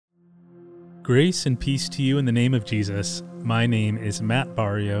Grace and peace to you in the name of Jesus. My name is Matt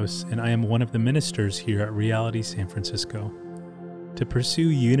Barrios, and I am one of the ministers here at Reality San Francisco. To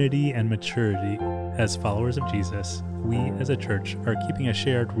pursue unity and maturity as followers of Jesus, we as a church are keeping a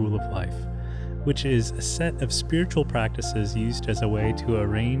shared rule of life, which is a set of spiritual practices used as a way to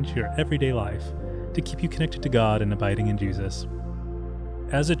arrange your everyday life to keep you connected to God and abiding in Jesus.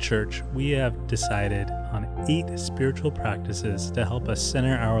 As a church, we have decided on 8 spiritual practices to help us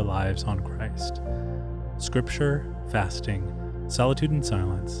center our lives on Christ: Scripture, fasting, solitude and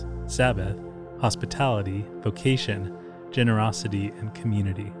silence, Sabbath, hospitality, vocation, generosity, and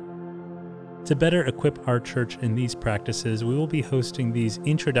community. To better equip our church in these practices, we will be hosting these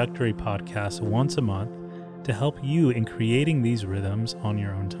introductory podcasts once a month to help you in creating these rhythms on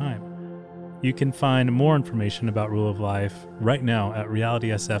your own time. You can find more information about Rule of Life right now at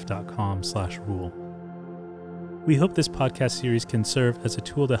realitysf.com/rule. We hope this podcast series can serve as a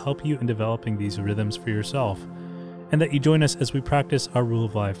tool to help you in developing these rhythms for yourself, and that you join us as we practice our Rule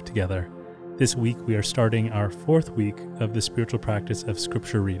of Life together. This week, we are starting our 4th week of the spiritual practice of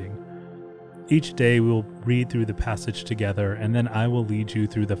Scripture reading. Each day, we will read through the passage together, and then I will lead you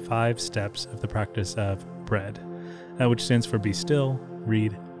through the 5 steps of the practice of bread, which stands for be still,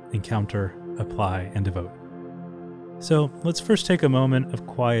 read, encounter, apply, and devote. So let's first take a moment of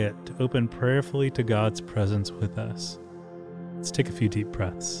quiet to open prayerfully to God's presence with us. Let's take a few deep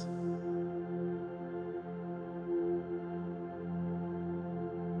breaths.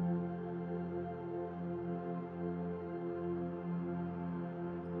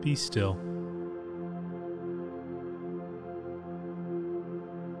 Be still.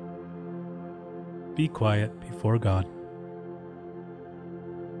 Be quiet before God.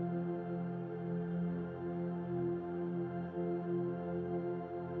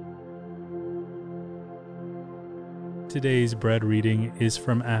 Today's bread reading is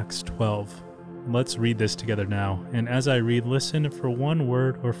from Acts 12. Let's read this together now, and as I read, listen for one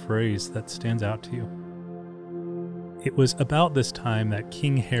word or phrase that stands out to you. It was about this time that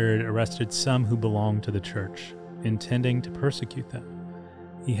King Herod arrested some who belonged to the church, intending to persecute them.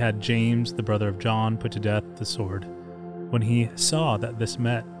 He had James, the brother of John, put to death with the sword. When he saw that this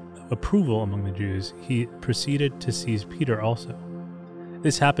met approval among the Jews, he proceeded to seize Peter also.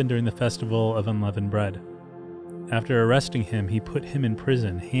 This happened during the festival of unleavened bread. After arresting him, he put him in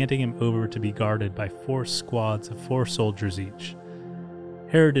prison, handing him over to be guarded by 4 squads of 4 soldiers each.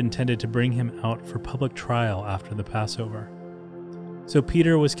 Herod intended to bring him out for public trial after the Passover. So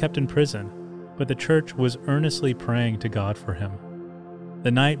Peter was kept in prison, but the church was earnestly praying to God for him.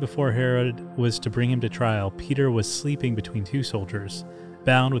 The night before Herod was to bring him to trial, Peter was sleeping between 2 soldiers,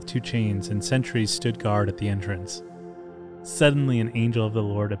 bound with 2 chains, and sentries stood guard at the entrance. Suddenly an angel of the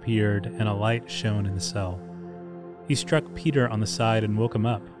Lord appeared, and a light shone in the cell. He struck Peter on the side and woke him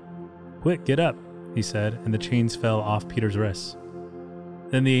up. "Quick, get up," he said, and the chains fell off Peter's wrists.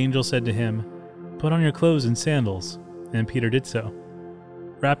 Then the angel said to him, "Put on your clothes and sandals," and Peter did so.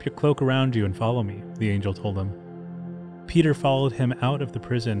 "Wrap your cloak around you and follow me," the angel told him. Peter followed him out of the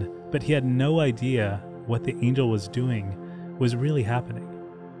prison, but he had no idea what the angel was doing was really happening.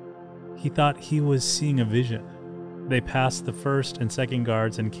 He thought he was seeing a vision. They passed the 1st and 2nd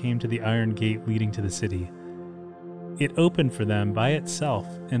guards and came to the iron gate leading to the city. It opened for them by itself,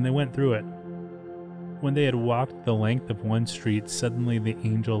 and they went through it. When they had walked the length of one street, suddenly the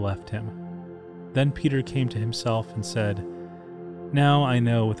angel left him. Then Peter came to himself and said, "Now I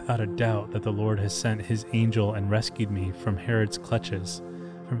know without a doubt that the Lord has sent his angel and rescued me from Herod's clutches,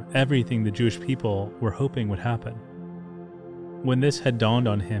 from everything the Jewish people were hoping would happen." When this had dawned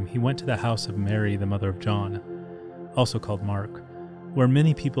on him, he went to the house of Mary, the mother of John, also called Mark, where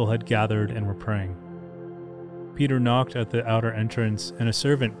many people had gathered and were praying. Peter knocked at the outer entrance, and a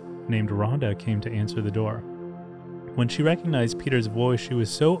servant named Rhonda came to answer the door. When she recognized Peter's voice, she was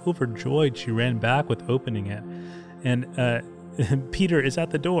so overjoyed she ran back with opening it. And, "Peter is at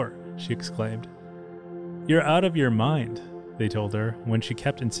the door," she exclaimed. "You're out of your mind," they told her. When she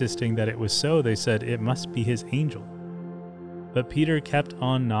kept insisting that it was so, they said it must be his angel. But Peter kept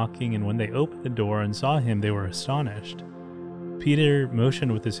on knocking, and when they opened the door and saw him, they were astonished. Peter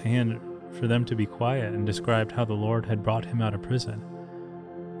motioned with his hand for them to be quiet and described how the Lord had brought him out of prison.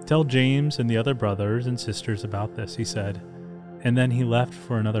 "Tell James and the other brothers and sisters about this," he said, and then he left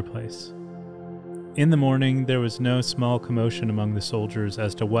for another place. In the morning, there was no small commotion among the soldiers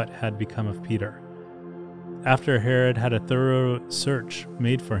as to what had become of Peter. After Herod had a thorough search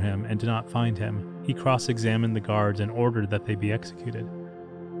made for him and did not find him, he cross-examined the guards and ordered that they be executed.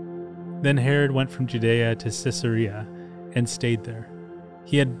 Then Herod went from Judea to Caesarea and stayed there.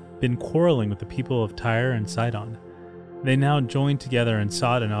 He had been quarreling with the people of Tyre and Sidon. They now joined together and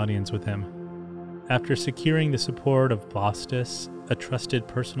sought an audience with him. After securing the support of Blastus, a trusted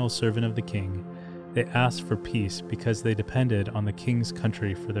personal servant of the king, they asked for peace because they depended on the king's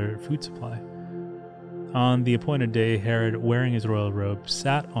country for their food supply. On the appointed day, Herod, wearing his royal robe,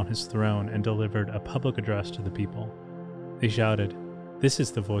 sat on his throne and delivered a public address to the people. They shouted, "This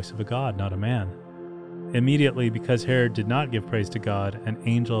is the voice of a god, not a man." Immediately, because Herod did not give praise to God, an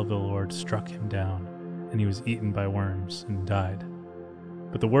angel of the Lord struck him down, and he was eaten by worms and died.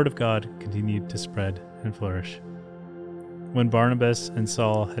 But the word of God continued to spread and flourish. When Barnabas and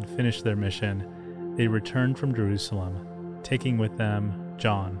Saul had finished their mission, they returned from Jerusalem, taking with them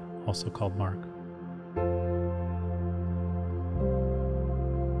John, also called Mark.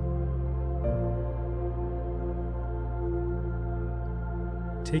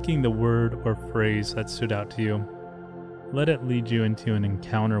 Taking the word or phrase that stood out to you, let it lead you into an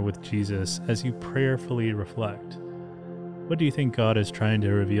encounter with Jesus as you prayerfully reflect. What do you think God is trying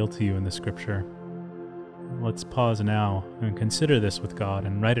to reveal to you in the scripture? Let's pause now and consider this with God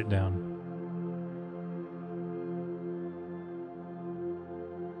and write it down.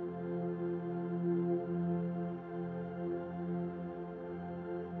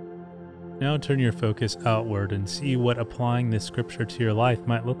 Now turn your focus outward and see what applying this scripture to your life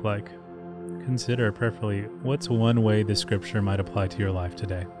might look like. Consider prayerfully, what's one way this scripture might apply to your life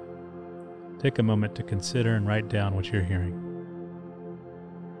today? Take a moment to consider and write down what you're hearing.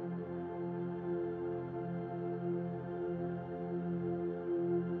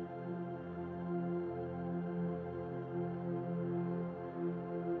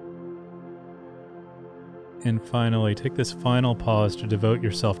 And finally, take this final pause to devote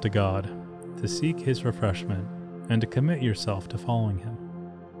yourself to God, to seek His refreshment, and to commit yourself to following Him.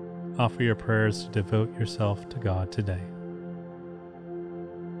 Offer your prayers to devote yourself to God today.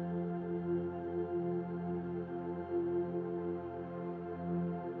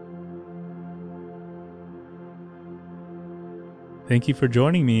 Thank you for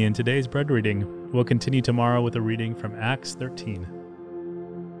joining me in today's bread reading. We'll continue tomorrow with a reading from Acts 13.